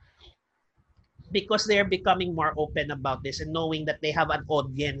services, no? Because they're becoming more open about this and knowing that they have an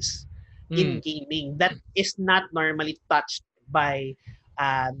audience in gaming that is not normally touched by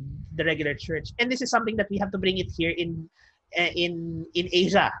the regular church. And this is something that we have to bring it here in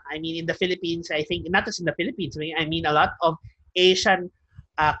Asia. I mean, in the Philippines, I think, not just in the Philippines, I mean a lot of Asian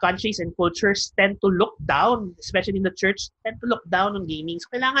countries and cultures tend to look down, especially in the church, tend to look down on gaming.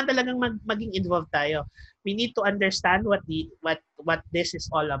 So kailangan talagang maging involved tayo. We need to understand what this is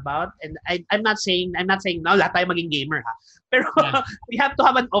all about. And I'm not saying no, lahat tayo maging gamer, ha. Pero we have to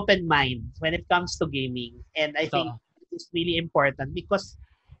have an open mind when it comes to gaming. And I think it's really important because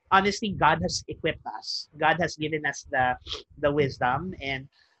honestly, God has equipped us. God has given us the wisdom, and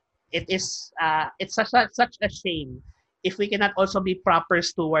it is it's such a shame if we cannot also be proper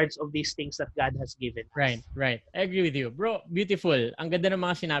stewards of these things that God has given us. Right. I agree with you. Bro, beautiful. Ang ganda ng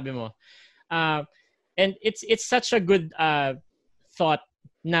mga sinabi mo. And it's such a good thought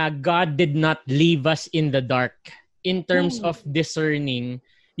na God did not leave us in the dark in terms of discerning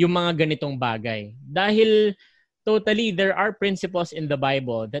yung mga ganitong bagay. Dahil totally, there are principles in the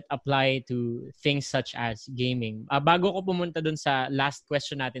Bible that apply to things such as gaming. Bago ko pumunta dun sa last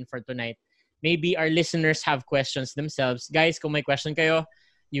question natin for tonight, maybe our listeners have questions themselves. Guys, kung may question kayo,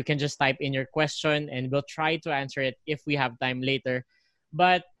 you can just type in your question and we'll try to answer it if we have time later.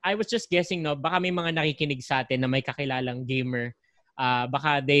 But I was just guessing, no, baka may mga nakikinig sa atin na may kakilalang gamer.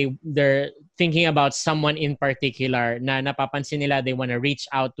 Baka they're thinking about someone in particular na napapansin nila they want to reach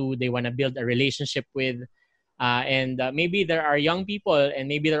out to, they want to build a relationship with. And maybe there are young people and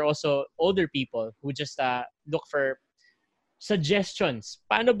maybe there are also older people who just look for suggestions.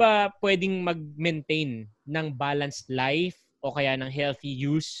 Paano ba pwedeng mag-maintain ng balanced life o kaya ng healthy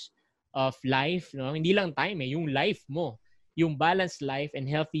use of life? No? Hindi lang time yung life mo. Yung balanced life and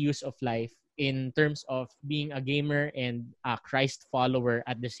healthy use of life in terms of being a gamer and a Christ follower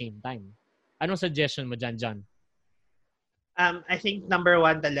at the same time. Anong suggestion mo dyan, John? I think number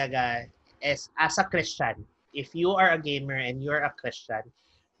one talaga is as a Christian, if you are a gamer and you're a Christian,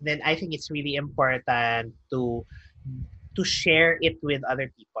 then I think it's really important to share it with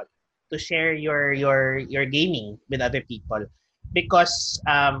other people, to share your gaming with other people, because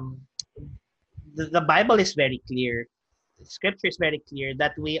the Bible is very clear, Scripture is very clear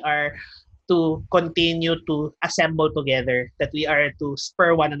that we are to continue to assemble together, that we are to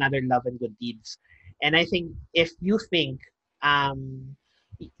spur one another love and good deeds. And I think if you think,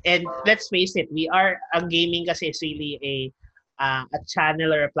 and let's face it, we are gaming kasi is really a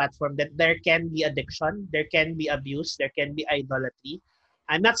channel or a platform that there can be addiction, there can be abuse, there can be idolatry.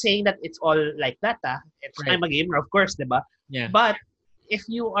 I'm not saying that it's all like that. If Right. I'm a gamer, of course, diba? Yeah. But if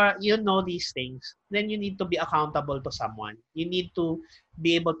you know these things, then you need to be accountable to someone. You need to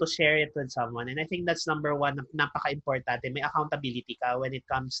be able to share it with someone. And I think that's number one, napaka-importante. May accountability ka when it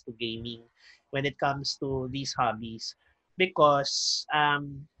comes to gaming, when it comes to these hobbies. Because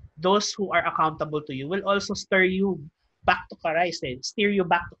those who are accountable to you will also steer you back to Christ, steer you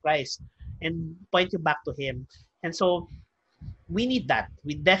back to Christ, and point you back to Him. And so, we need that.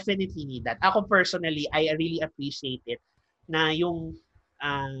 We definitely need that. Ako personally, I really appreciate it na yung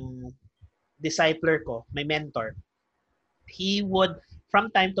discipler ko, my mentor, he would from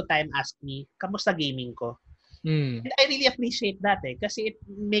time to time ask me, kamusta gaming ko? And I really appreciate that kasi it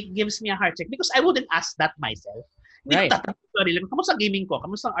gives me a heart check because I wouldn't ask that myself. Hindi ko tatanong sa sarili ko, kamusta gaming ko?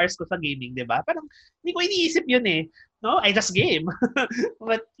 Kamusta ang hours ko sa gaming, di ba? Parang hindi ko iniisip yun No, I just game.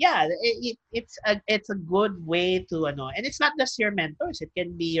 But yeah, it's a good way to and it's not just your mentors, it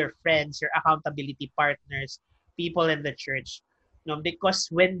can be your friends, your accountability partners, people in the church. No, because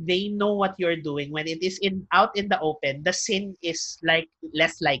when they know what you're doing, when it is out in the open, the sin is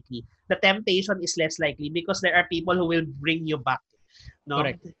less likely. The temptation is less likely because there are people who will bring you back. No?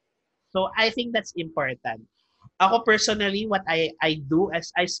 Correct. So I think that's important. Ako personally, what I do is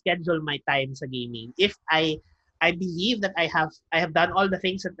I schedule my time sa gaming. If I believe that I have done all the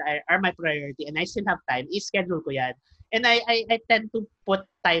things that are my priority and I still have time, i-schedule ko yan. And I tend to put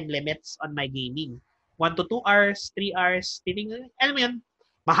time limits on my gaming. 1 to 2 hours, 3 hours, alam mo yun,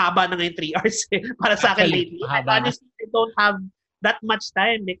 mahaba na ngayon 3 hours para sa akin lately. Honestly, I don't have that much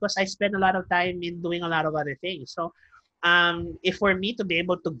time because I spend a lot of time in doing a lot of other things. So, if for me to be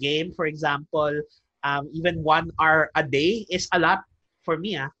able to game, for example, even 1 hour a day is a lot for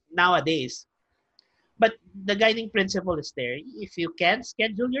me nowadays. But the guiding principle is there. If you can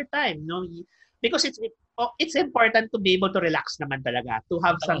schedule your time, because it's important to be able to relax naman talaga, to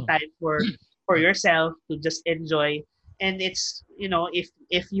have some time for yourself to just enjoy. And it's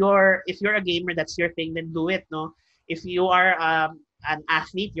if you're a gamer, that's your thing, then do it. If you are an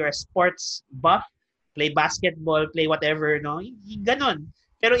athlete, you're a sports buff, play basketball, play whatever, ganon.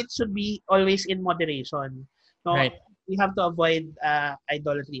 Pero it should be always in moderation. Right. We have to avoid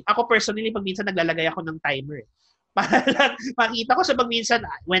idolatry. Ako personally, pag minsan naglalagay ako ng timer. Para lang makita ko sa pag minsan,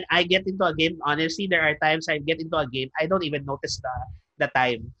 when I get into a game, honestly, there are times I get into a game, I don't even notice the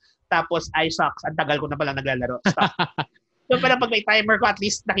time. Tapos, I sucks. Ang tagal ko na pala naglalaro. Stop. So, parang pag may timer ko, at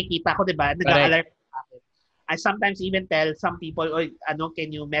least nakikita ko, di ba? Nag-a-alarm sa akin. I sometimes even tell some people, can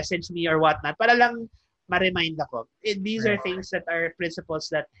you message me or whatnot? Para lang ma-remind ako. These are things that are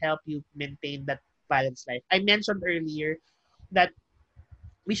principles that help you maintain that balanced life. I mentioned earlier that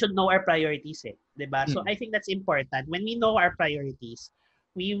we should know our priorities, diba? So I think that's important. When we know our priorities,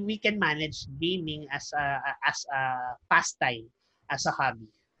 we can manage gaming as a pastime, as a hobby.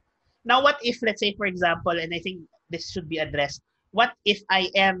 Now, what if, let's say, for example, and I think this should be addressed, what if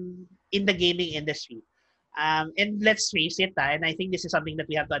I am in the gaming industry? And let's face it, and I think this is something that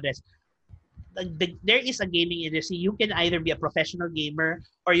we have to address. There is a gaming industry. You can either be a professional gamer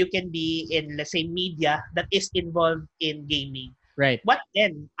or you can be in, let's say, media that is involved in gaming. Right. What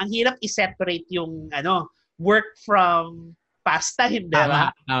then? Ang hirap i-separate yung work from pastime,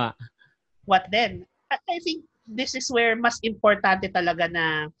 diba? What then? I think this is where mas importante talaga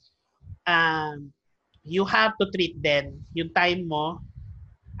na you have to treat then yung time mo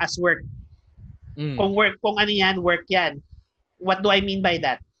as work. Kung ano yan, work yan. What do I mean by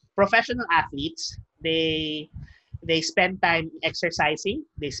that? Professional athletes, they spend time exercising,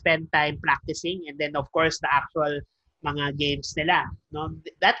 they spend time practicing, and then of course the actual mga games nila.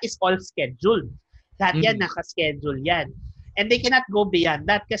 That is all scheduled. Lahat yan, nakaschedule yan. And they cannot go beyond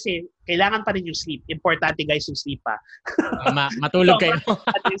that kasi kailangan pa rin yung sleep. Importante guys yung sleep pa. Matulog kayo.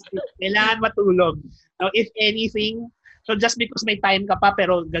 Kailangan matulog. Now, if anything, so just because may time ka pa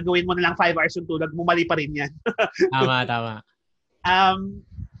pero gagawin mo na lang 5 hours yung tulog, bumali pa rin yan. Tama.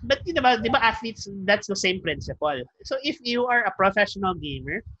 But di ba athletes, that's the same principle. So if you are a professional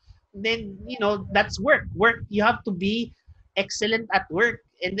gamer, then, that's work. Work, you have to be excellent at work.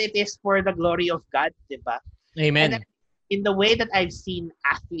 And it is for the glory of God, di ba? Amen. And in the way that I've seen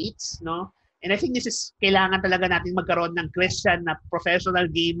athletes, no? And I think this is, kailangan talaga natin magkaroon ng Christian na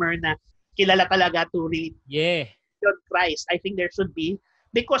professional gamer na kilala talaga to really Christ. I think there should be,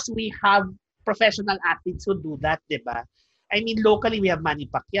 because we have professional athletes who do that, di ba? I mean, locally, we have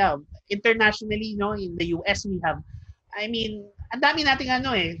Manny Pacquiao. Internationally, in the US, we have, ang dami nating ang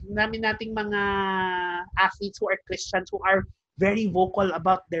dami nating mga athletes who are Christians who are very vocal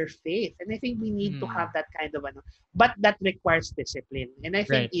about their faith. And I think we need to have that kind of but that requires discipline. And I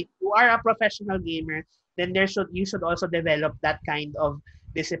think if you are a professional gamer, then you should also develop that kind of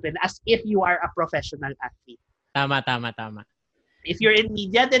discipline as if you are a professional athlete. Tama. If you're in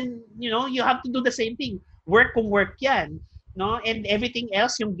media, then you have to do the same thing. Work kung work yan, no? And everything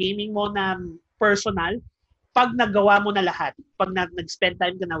else, yung gaming mo na personal, pag nagawa mo na lahat, pag nag-spend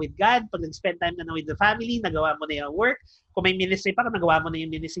time ka na with God, pag nag-spend time ka na with the family, nagawa mo na yung work, kung may ministry pa, nagawa mo na yung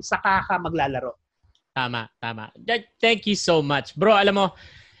ministry, saka ka maglalaro. Tama. Thank you so much. Bro, alam mo,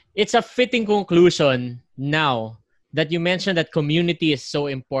 it's a fitting conclusion now that you mentioned that community is so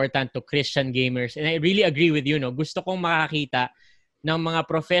important to Christian gamers. And I really agree with you, no? Gusto kong makakita ng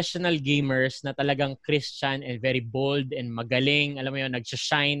mga professional gamers na talagang Christian and very bold and magaling, alam mo yun,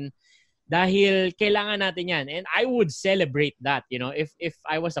 nag-shine. Dahil kailangan natin yan. And I would celebrate that, if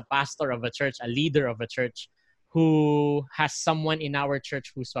I was a pastor of a church, a leader of a church who has someone in our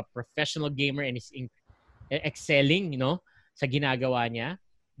church who's a professional gamer and is excelling, sa ginagawa niya,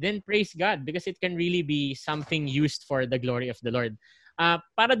 then praise God because it can really be something used for the glory of the Lord.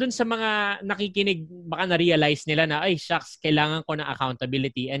 Para dun sa mga nakikinig, baka na-realize nila na, ay, shucks, kailangan ko ng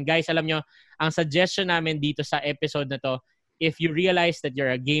accountability. And guys, alam nyo, ang suggestion namin dito sa episode na to, if you realize that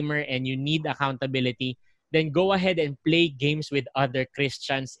you're a gamer and you need accountability, then go ahead and play games with other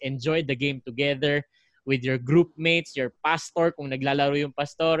Christians. Enjoy the game together with your group mates, your pastor, kung naglalaro yung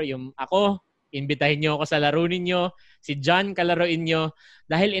pastor, yung ako, imbitahin nyo ako sa laro ninyo, si John kalaruin nyo.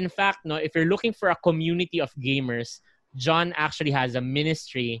 Dahil in fact, if you're looking for a community of gamers, John actually has a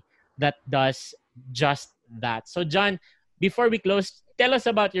ministry that does just that. So John, before we close, tell us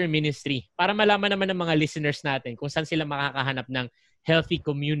about your ministry para malaman naman ng mga listeners natin kung saan sila makakahanap ng healthy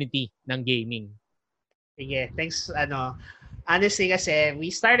community ng gaming. Sige, thanks. Honestly kasi,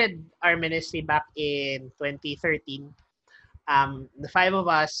 we started our ministry back in 2013. The five of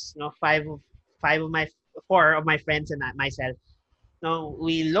us, four of my friends and myself,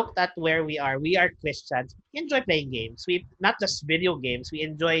 we looked at where we are. We are Christians. We enjoy playing games. We not just video games. We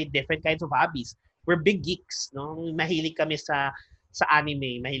enjoy different kinds of hobbies. We're big geeks, Mahilig kami sa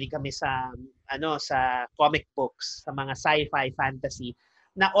anime, mahilig kami sa comic books, sa mga sci-fi, fantasy,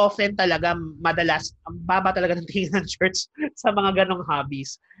 na often talaga madalas ang baba talaga ng tingin ng church sa mga ganong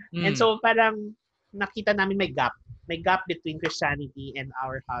hobbies. And so parang nakita namin may gap between Christianity and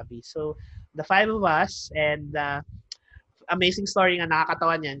our hobbies. So the five of us, and amazing story nga,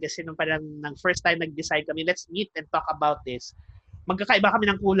 nakakatawa niyan kasi nung first time nag-decide kami, let's meet and talk about this. Magkakaiba kami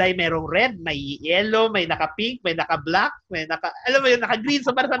ng kulay, merong red, may yellow, may naka-pink, may naka-black, alam mo yun, naka-green.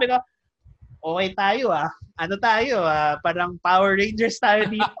 So parang sabi ko, okay tayo parang Power Rangers tayo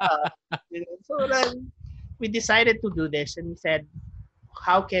dito. So we decided to do this and we said,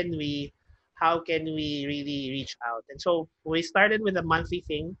 how can we really reach out? And so we started with a monthly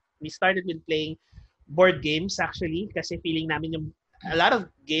thing. We started with playing board games actually kasi feeling namin a lot of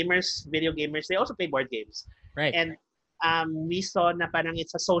gamers, video gamers, they also play board games. Right. And we saw na parang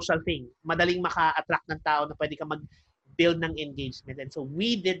it's a social thing. Madaling maka-attract ng tao na pwede ka mag-build ng engagement. And so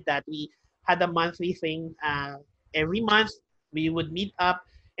we did that. We had a monthly thing. Every month, we would meet up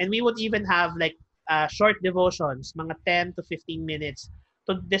and we would even have short devotions, mga 10 to 15 minutes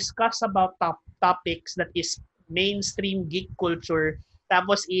to discuss about topics that is mainstream geek culture.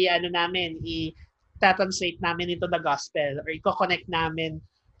 Tapos i-translate namin into the gospel or i-connect namin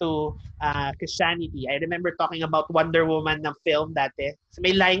to Christianity. I remember talking about Wonder Woman ng film dati. So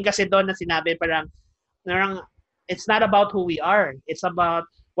may line kasi doon na sinabi parang it's not about who we are. It's about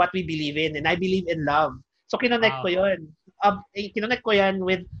what we believe in. And I believe in love. So kinonect ko yun. Kinonect ko yan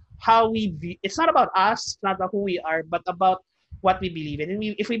with how it's not about us, it's not about who we are, but about what we believe in. And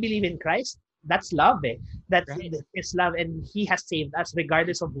if we believe in Christ, that's love. That's right. It's love. And He has saved us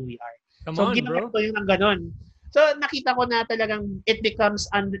regardless of who we are. Come So, on, ginamit bro. ko yun ng ganun. So, nakita ko na talagang it becomes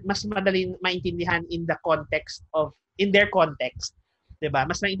mas madaling maintindihan in their context. 'Di ba?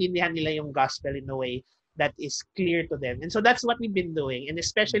 Mas maintindihan nila yung gospel in a way that is clear to them. And so that's what we've been doing. And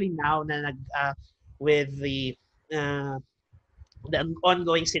especially now na with uh, the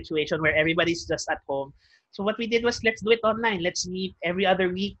ongoing situation where everybody's just at home. So what we did was let's do it online. Let's meet every other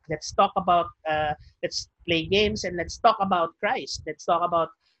week. Let's talk about let's play games and let's talk about Christ. Let's talk about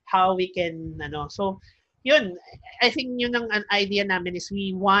how we can So yun, I think yun ang idea namin is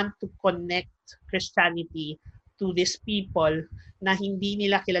we want to connect Christianity to these people na hindi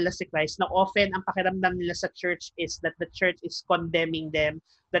nila kilala si Christ, na often ang pakiramdam nila sa church is that the church is condemning them,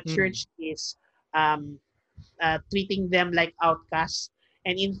 the church is treating them like outcasts.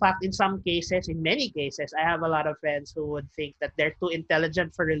 And in fact, in many cases, I have a lot of friends who would think that they're too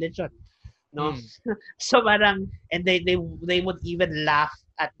intelligent for religion. No, so parang, and they would even laugh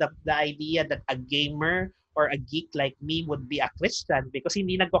at the idea that a gamer or a geek like me would be a Christian because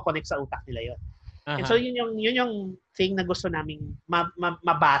hindi nagko-connect sa utak nila yon. And so yun yung thing na gusto naming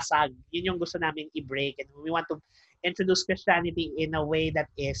mabasag. Yun yung gusto naming i-break, and we want to introduce Christianity in a way that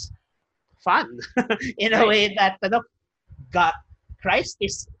is fun, in a way that God, Christ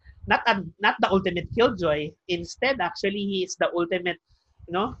is not the ultimate killjoy. Instead, actually, He is the ultimate,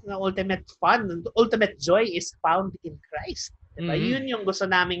 the ultimate fun. The ultimate joy is found in Christ. Diba? Yun yung gusto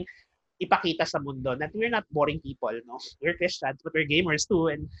naming ipakita sa mundo, that we're not boring people, no? We're Christians, but we're gamers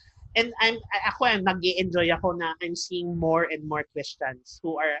too. And I'm nag-enjoy ako na I'm seeing more and more Christians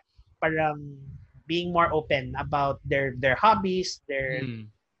who are parang being more open about their hobbies, their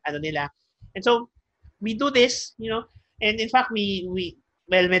nila. And so we do this, and in fact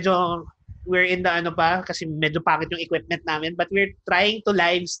medyo we're in the kasi medyo pangit yung equipment namin, but we're trying to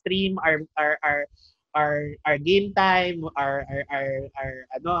live stream our game time, our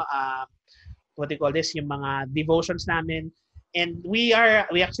what do you call this, yung mga devotions namin. And we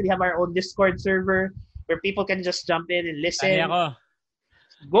actually have our own Discord server where people can just jump in and listen.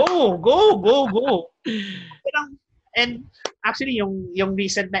 Go. And actually yung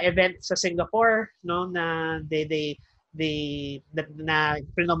recent na event sa Singapore, na they na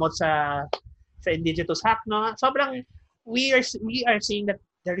promote sa Indigenous Hack, sobrang we are seeing that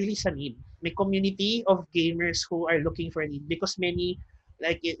there really is a need. May community of gamers who are looking for a need, because many,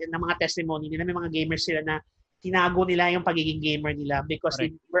 like na mga testimony nila, may mga gamers sila na tinago nila yung pagiging gamer nila because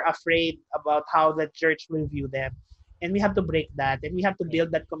they were afraid about how the church will view them. And we have to break that, and we have to build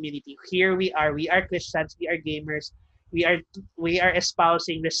that community. Here we are Christians, we are gamers, we are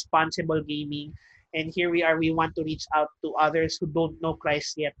espousing responsible gaming, and here we want to reach out to others who don't know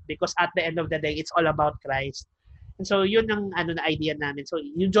Christ yet, because at the end of the day, it's all about Christ. And so yun ang na idea namin. So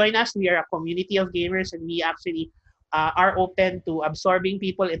you join us, we are a community of gamers, and we actually are open to absorbing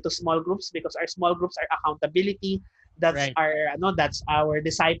people into small groups, because our small groups are accountability. That's our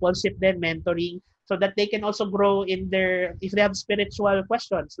discipleship, then mentoring, so that they can also grow if they have spiritual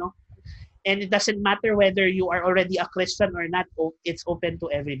questions, And it doesn't matter whether you are already a Christian or not. It's open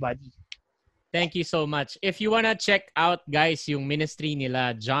to everybody. Thank you so much. If you wanna check out, guys, yung ministry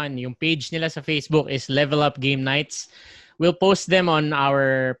nila, John, yung page nila sa Facebook is Level Up Game Nights. We'll post them on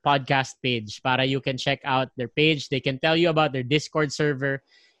our podcast page para you can check out their page. They can tell you about their Discord server.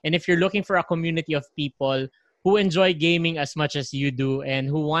 And if you're looking for a community of people who enjoy gaming as much as you do and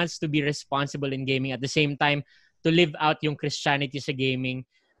who wants to be responsible in gaming at the same time to live out yung Christianity sa gaming,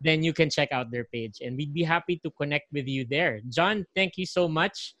 then you can check out their page. And we'd be happy to connect with you there. John, thank you so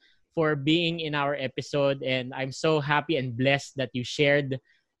much for being in our episode. And I'm so happy and blessed that you shared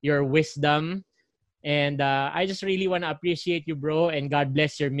your wisdom. And I just really want to appreciate you, bro. And God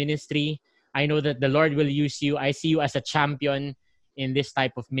bless your ministry. I know that the Lord will use you. I see you as a champion in this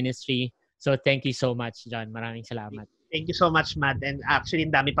type of ministry. So thank you so much, John. Maraming salamat. Thank you so much, Matt. And actually,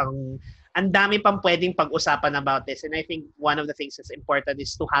 ang dami pang pwedeng pag-usapan about this. And I think one of the things that's important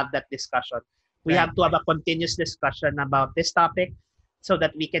is to have that discussion. We have to have a continuous discussion about this topic so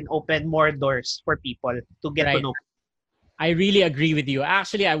that we can open more doors for people to get to know. I really agree with you.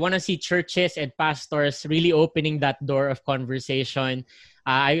 Actually, I want to see churches and pastors really opening that door of conversation.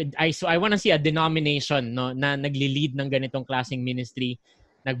 I want to see a denomination na nagli-lead ng ganitong klaseng ministry,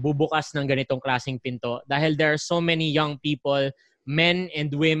 nagbubukas ng ganitong klaseng pinto. Dahil there are so many young people, men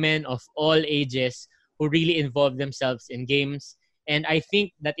and women of all ages, who really involve themselves in games. And I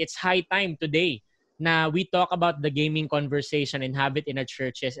think that it's high time today na we talk about the gaming conversation and have it in our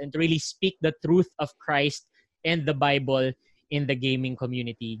churches, and to really speak the truth of Christ and the Bible in the gaming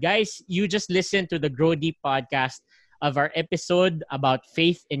community. Guys, you just listened to the Grow Deep podcast of our episode about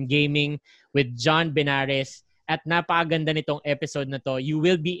faith in gaming with John Benares at napakaganda nitong episode na to. You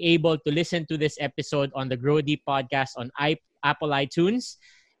will be able to listen to this episode on the Grow Deep podcast on Apple iTunes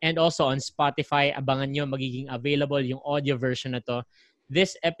and also on Spotify. Abangan nyo, magiging available yung audio version na to.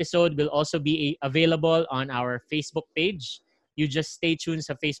 This episode will also be available on our Facebook page. You just stay tuned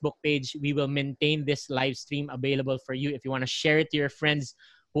sa Facebook page. We will maintain this live stream available for you if you want to share it to your friends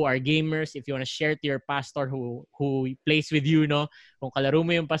who are gamers, if you want to share it to your pastor who plays with you, no? Kung kalaro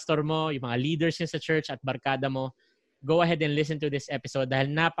mo yung pastor mo, yung mga leaders niya sa church at barkada mo, go ahead and listen to this episode dahil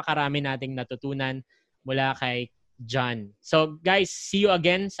napakarami nating natutunan mula kay John. So guys, see you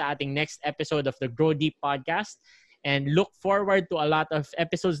again sa ating next episode of the Grow Deep podcast and look forward to a lot of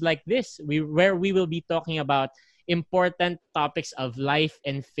episodes like this where we will be talking about important topics of life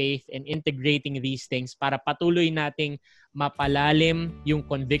and faith and integrating these things para patuloy nating mapalalim yung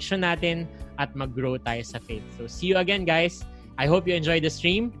conviction natin at mag-grow tayo sa faith. So see you again, guys. I hope you enjoyed the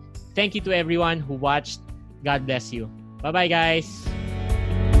stream. Thank you to everyone who watched. God bless you. Bye-bye, guys.